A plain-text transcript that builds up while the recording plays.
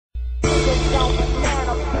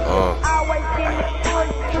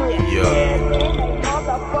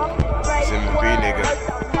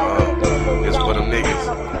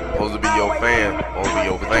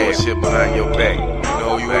talk shit behind your back. You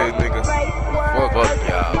know who you is, nigga? Fuck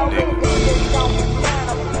y'all, nigga.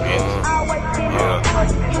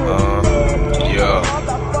 Yeah.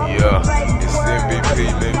 It's MVP,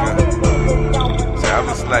 nigga. So I've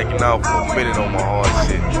been slacking out for a minute on my hard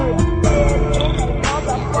shit.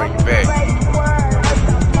 Bring it back.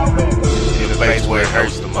 In the face where it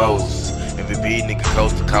hurts the most. MVP, nigga,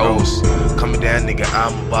 coast to coast. Coming down, nigga,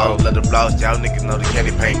 I'm a boss. Let the blouse, y'all niggas know the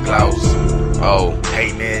candy paint gloss. Oh,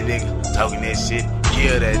 hey man, nigga, talking that shit.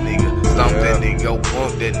 Kill that nigga. Stomp that nigga, go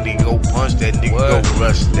pump that nigga, go punch that nigga, go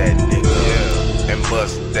rush that nigga. And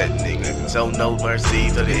bust that nigga. Show no mercy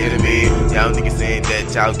to the enemy. Y'all niggas saying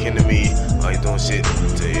that y'all kin to me. All you doing shit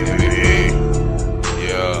to MVP.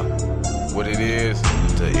 Yeah, what it is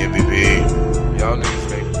to MVP. Y'all niggas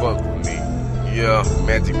can't fuck with me. Yeah,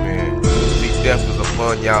 Magic Man. See, death is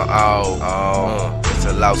upon y'all all. It's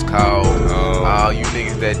a lost cause. All you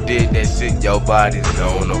niggas that did that shit, your body's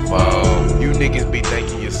gonna fall. You niggas be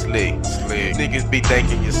thinking you slick. Niggas be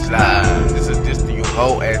thinking you slide. This is just to you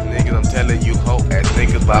hoe ass niggas. I'm telling you hoe ass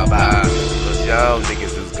niggas bye bye. Cause y'all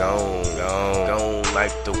niggas is gone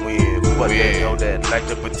like the wind. But they know that like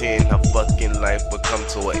to pretend her fucking life will come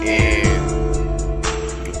to an end.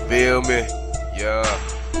 You feel me? Yeah.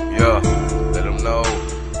 Let them know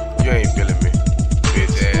you ain't feeling